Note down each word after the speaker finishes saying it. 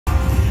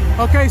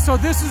Okay, so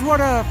this is what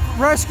a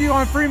rescue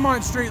on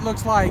Fremont Street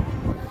looks like.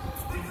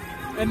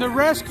 And the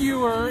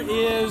rescuer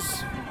is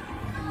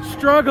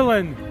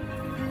struggling.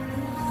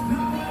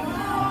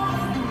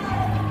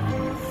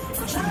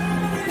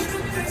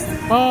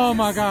 Oh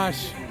my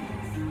gosh.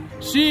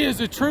 She is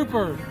a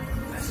trooper.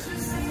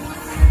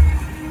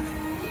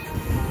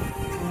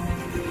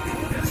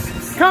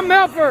 Come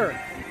help her.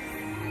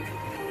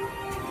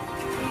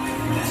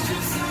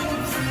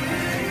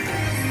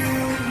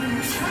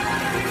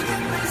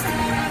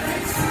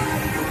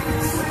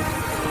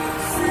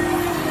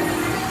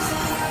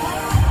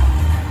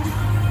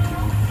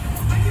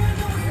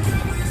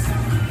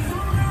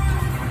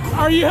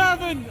 Are you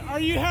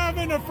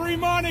having a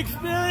Fremont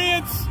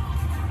experience?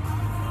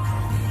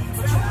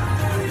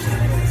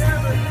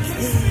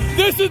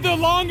 This is the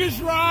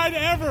longest ride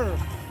ever.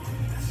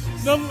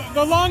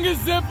 The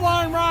longest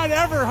zipline ride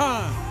ever,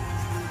 huh?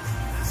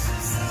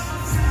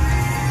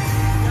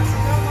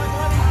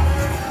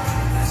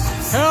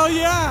 Hell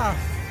yeah.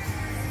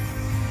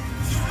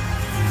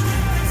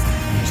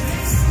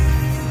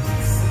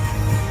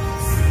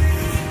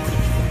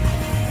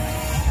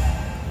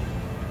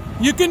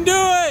 You can do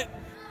it.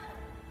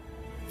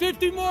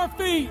 50 more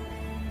feet.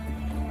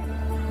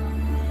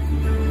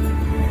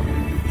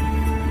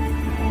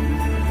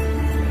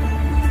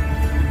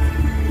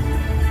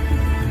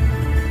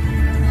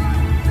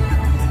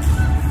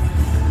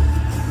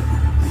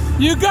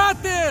 You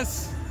got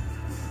this.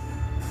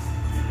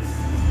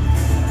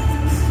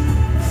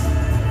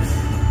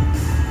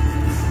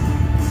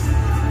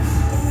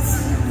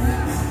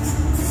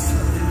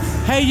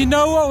 Hey, you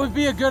know what would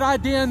be a good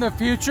idea in the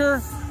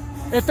future?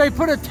 If they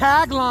put a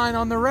tagline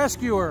on the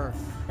rescuer,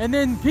 and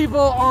then people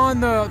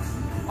on the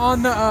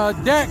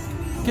deck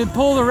can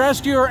pull the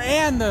rescuer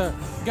and the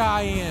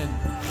guy in.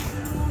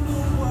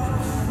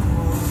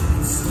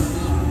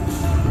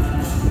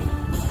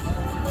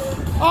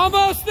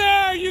 Almost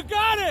there, you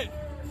got it.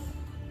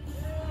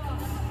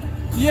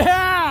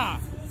 Yeah.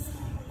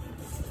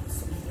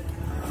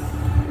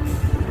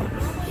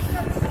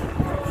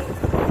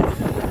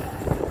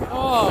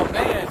 Oh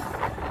man,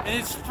 and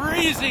it's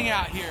freezing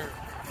out here.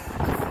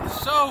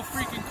 So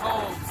freaking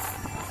cold.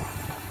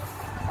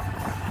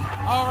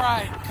 All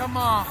right, come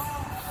on.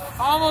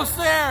 Almost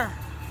there.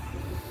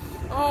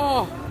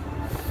 Oh,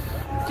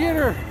 get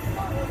her.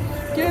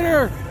 Get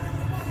her.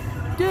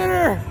 Get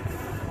her.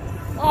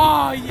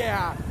 Oh,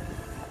 yeah.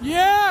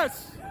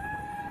 Yes.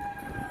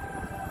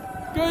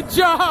 Good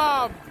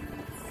job.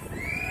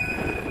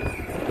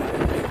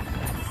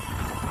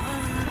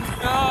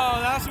 Oh,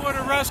 that's what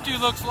a rescue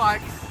looks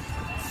like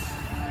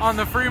on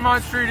the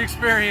Fremont Street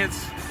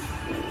experience.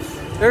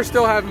 They're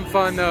still having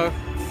fun though.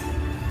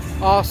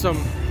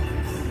 Awesome.